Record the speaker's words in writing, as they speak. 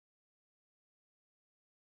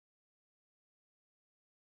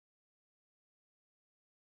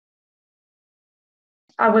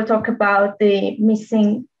I will talk about the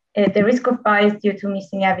risk of bias due to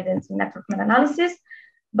missing evidence in network meta-analysis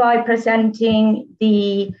by presenting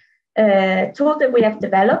the tool that we have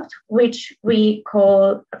developed, which we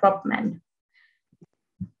call RobMen.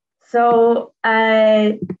 So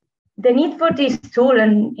the need for this tool,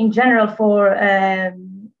 and in general for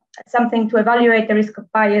something to evaluate the risk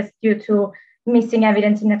of bias due to missing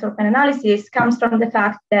evidence in network meta-analysis, comes from the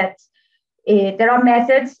fact that there are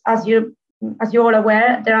methods, as you're all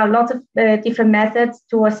aware, there are lots of different methods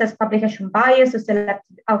to assess publication bias or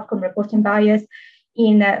selective outcome reporting bias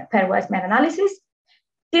in pairwise meta-analysis.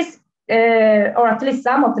 This, or at least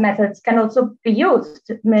some of the methods, can also be used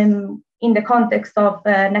in the context of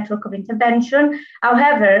network of intervention.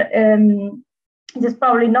 However, it is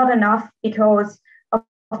probably not enough because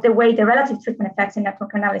of the way the relative treatment effects in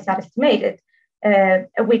network analysis are estimated,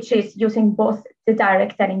 which is using both the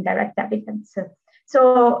direct and indirect evidence.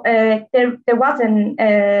 So there wasn't,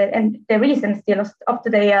 and there isn't still up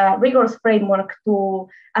today, a rigorous framework to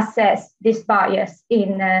assess this bias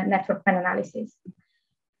in network meta-analysis.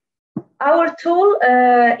 Our tool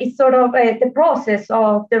is sort of the process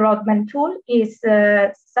of the RobMen tool is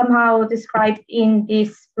somehow described in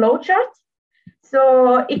this flowchart.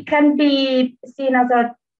 So it can be seen as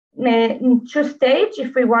a two-stage,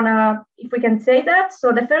 if we can say that.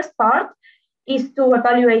 So the first part is to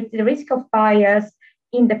evaluate the risk of bias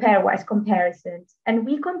in the pairwise comparisons, and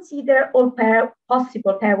we consider all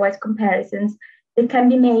possible pairwise comparisons that can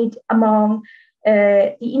be made among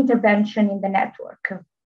the intervention in the network.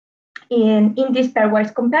 In this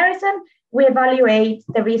pairwise comparison, we evaluate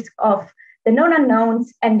the risk of the known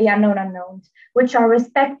unknowns and the unknown unknowns, which are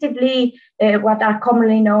respectively what are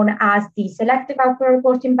commonly known as the selective outcome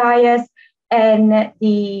reporting bias and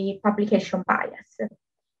the publication bias.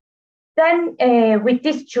 Then with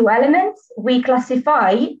these two elements, we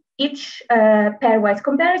classify each pairwise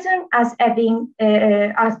comparison as being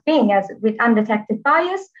with undetected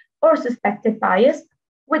bias or suspected bias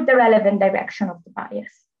with the relevant direction of the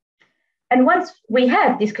bias. And once we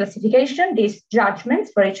have this classification, these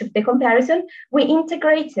judgments for each of the comparison, we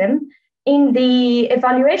integrate them in the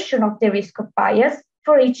evaluation of the risk of bias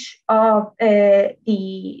for each of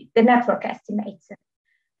the network estimates.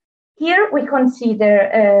 Here we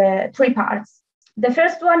consider three parts. The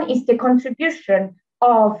first one is the contribution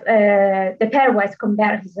of the pairwise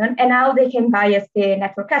comparison and how they can bias the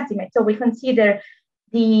network estimate. So we consider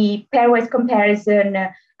the pairwise comparison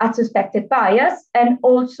at suspected bias and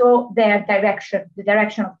also their direction, the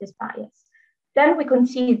direction of this bias. Then we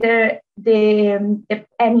consider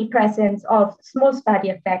any presence of small study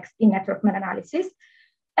effects in network meta-analysis,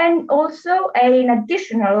 and also an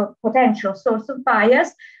additional potential source of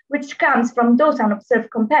bias, which comes from those unobserved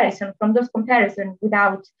comparisons, from those comparisons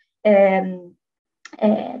without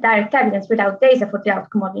direct evidence, without data for the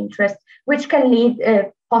outcome of interest, which can lead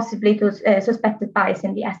possibly to suspected bias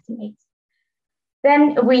in the estimates.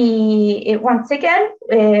 Then we, once again,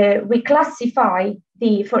 we classify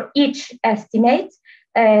for each estimate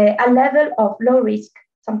a level of low risk,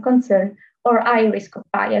 some concern, or high risk of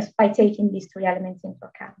bias by taking these three elements into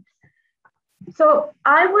account. So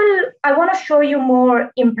I want to show you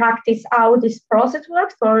more in practice how this process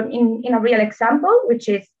works, or in a real example, which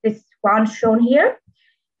is this one shown here,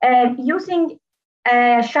 using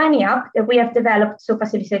a Shiny app that we have developed to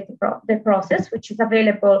facilitate the process, which is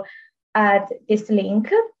available at this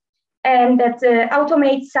link, and that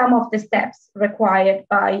automates some of the steps required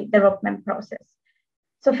by the RobMen process.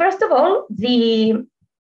 So first of all, the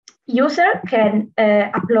user can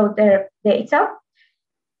upload their data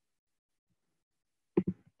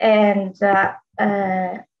and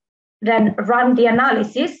then run the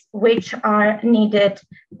analysis which are needed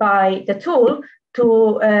by the tool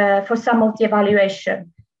for some of the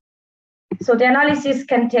evaluation. So the analysis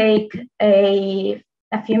can take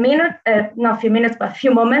a few minutes, not a few minutes, but a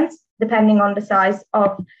few moments, depending on the size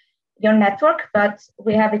of your network, but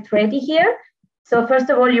we have it ready here. So first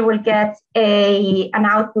of all, you will get an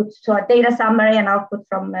output, so a data summary, an output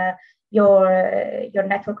from your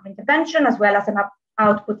network of intervention, as well as an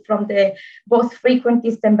output from the both frequent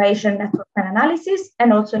distant Bayesian network meta-analysis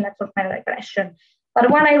and also network meta-regression. But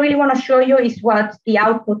what I really want to show you is what the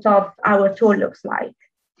output of our tool looks like.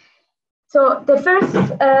 So the first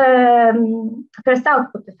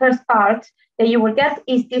output, the first part that you will get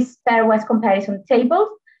is this pairwise comparison table,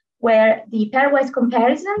 where the pairwise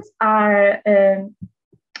comparisons are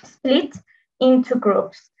split into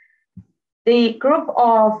groups. The group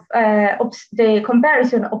of the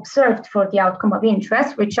comparison observed for the outcome of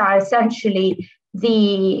interest, which are essentially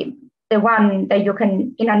the one that you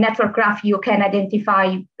can, in a network graph, you can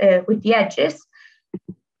identify with the edges.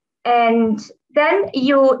 And Then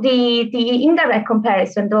the indirect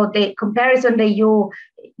comparison, though the comparison that you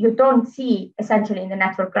don't see essentially in the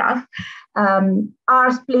network graph,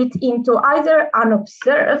 are split into either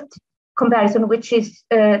unobserved comparison, which is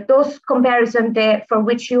those comparison for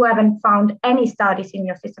which you haven't found any studies in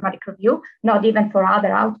your systematic review, not even for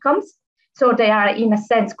other outcomes. So they are in a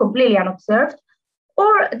sense completely unobserved.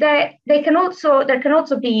 Or there can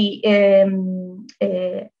also be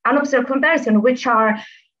unobserved comparison, which are,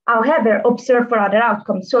 however, observed for other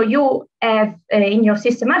outcomes. So you have in your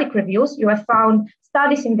systematic reviews, you have found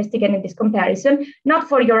studies investigating this comparison, not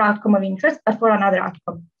for your outcome of interest, but for another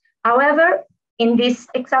outcome. However, in this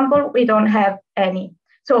example, we don't have any.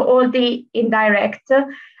 So all the indirect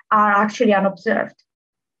are actually unobserved.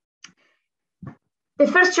 The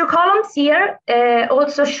first two columns here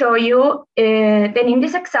also show you that in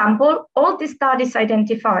this example, all the studies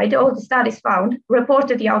identified, all the studies found,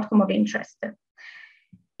 reported the outcome of interest.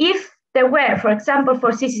 If there were, for example, for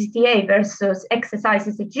CCTA versus exercise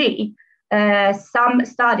ECG, some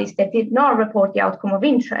studies that did not report the outcome of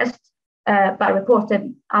interest, but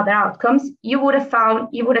reported other outcomes, you would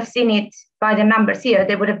have seen it by the numbers here.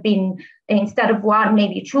 There would have been, instead of one,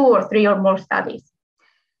 maybe 2 or 3 or more studies.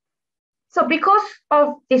 So because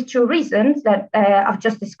of these two reasons that I've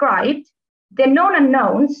just described, the known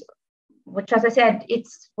unknowns, which, as I said,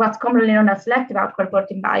 it's what's commonly known as selective outcome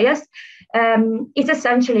reporting bias, is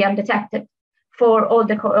essentially undetected for all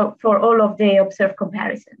of the observed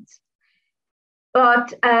comparisons.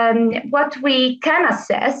 But what we can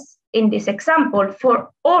assess in this example for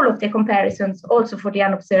all of the comparisons, also for the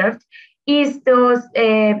unobserved, is those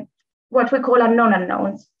what we call unknown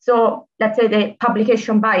unknowns. So let's say the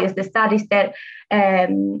publication bias, the studies that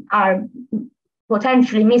are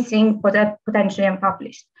potentially missing, potentially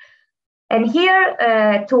unpublished. And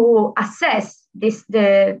here, to assess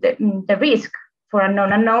the risk for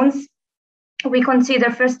unknown unknowns, we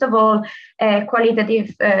consider, first of all,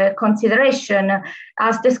 qualitative consideration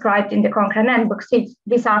as described in the Cochrane handbooks.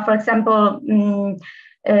 These are, for example,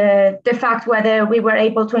 the fact whether we were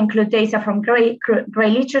able to include data from gray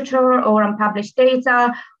literature or unpublished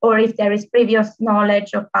data, or if there is previous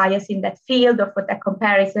knowledge of bias in that field or for that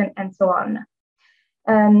comparison, and so on.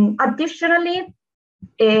 Additionally,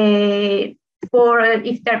 for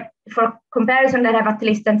comparison that have at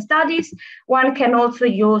least 10 studies, one can also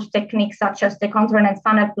use techniques such as the contour and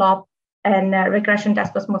funnel plot and regression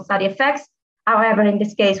test for small study effects. However, in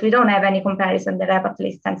this case, we don't have any comparison that have at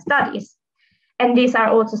least 10 studies. And these are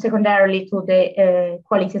also secondarily to the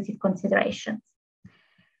qualitative considerations.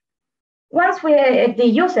 Once the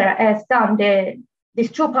user has done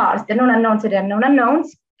these two parts, the known unknowns and the unknown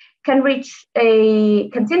unknowns, can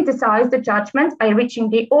synthesize the judgments by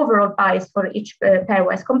reaching the overall bias for each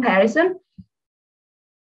pairwise comparison,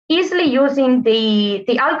 easily using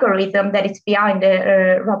the algorithm that is behind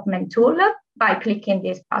the Rodman tool by clicking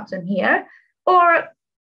this button here, or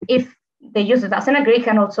if the user doesn't agree,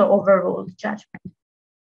 can also overrule the judgment.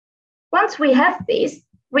 Once we have this,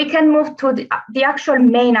 we can move to the actual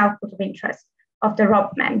main output of interest of the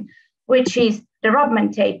Rodman, which is the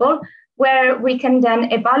Rodman table, where we can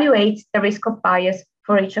then evaluate the risk of bias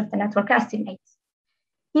for each of the network estimates.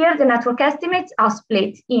 Here, the network estimates are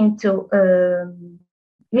split into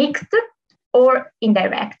mixed or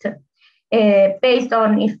indirect, based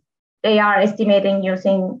on if they are estimating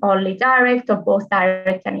using only direct or both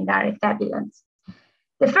direct and indirect evidence.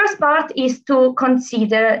 The first part is to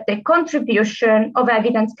consider the contribution of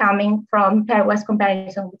evidence coming from pairwise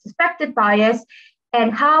comparison with suspected bias,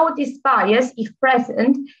 and how this bias, if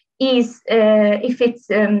present,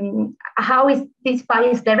 how is this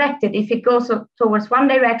bias directed, if it goes towards one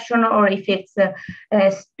direction or if it's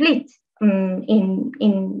split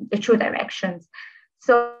in the two directions.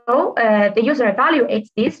 So the user evaluates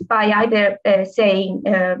this by either saying,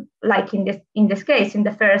 like in this case, in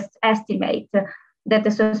the first estimate, that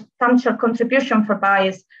the substantial contribution for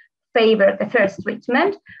bias favor the first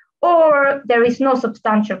treatment, or there is no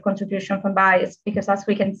substantial contribution from bias, because as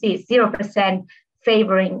we can see, 0%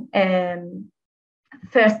 favoring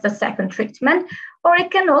first or second treatment, or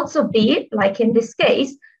it can also be, like in this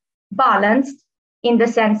case, balanced in the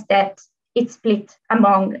sense that it's split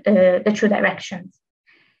among the two directions.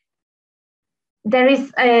 There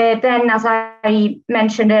is then, as I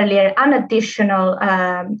mentioned earlier, an additional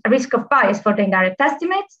risk of bias for the indirect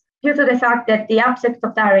estimates due to the fact that the absence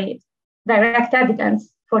of direct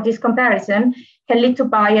evidence for this comparison can lead to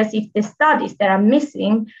bias if the studies that are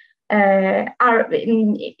missing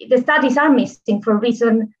the studies are missing for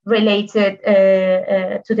reasons related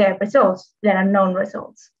to their results, their unknown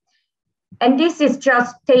results. And this is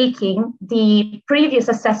just taking the previous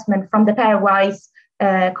assessment from the pairwise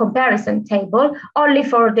comparison table only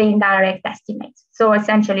for the indirect estimates, so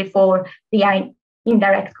essentially for the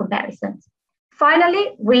indirect comparisons.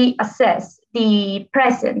 Finally, we assess the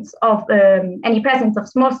presence of any presence of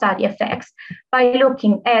small study effects by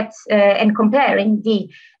looking at and comparing the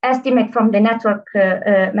estimate from the network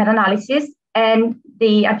meta-analysis and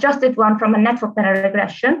the adjusted one from a network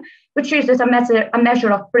meta-regression, which uses a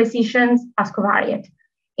measure of precision as covariate.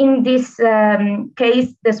 In this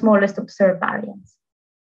case, the smallest observed variance.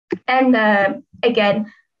 And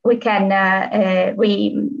again, we can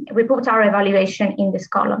we put our evaluation in this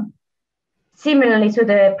column. Similarly to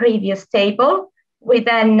the previous table, we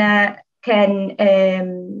then can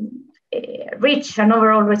reach an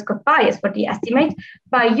overall risk of bias for the estimate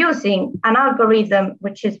by using an algorithm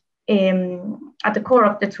which is at the core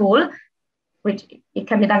of the tool, which it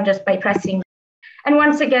can be done just by pressing. And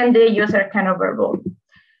once again, the user can overrule.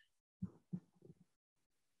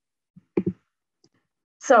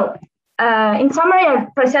 So in summary,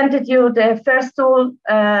 I've presented you the first tool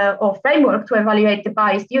or framework to evaluate the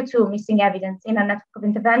bias due to missing evidence in a network of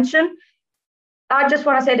intervention. I just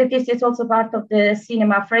want to say that this is also part of the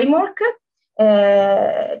CINEMA framework.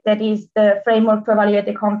 That is the framework to evaluate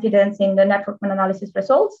the confidence in the network analysis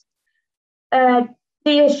results.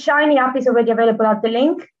 The Shiny app is already available at the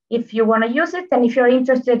link if you want to use it. And if you're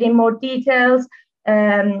interested in more details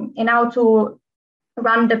in how to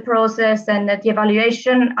run the process and the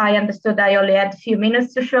evaluation, I understood I only had a few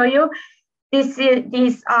minutes to show you.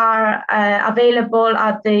 These are available in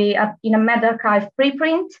a medRxiv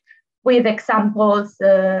preprint with examples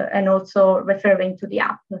and also referring to the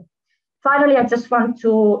app. Finally, I just want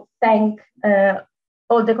to thank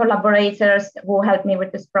all the collaborators who helped me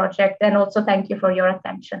with this project, and also thank you for your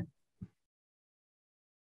attention.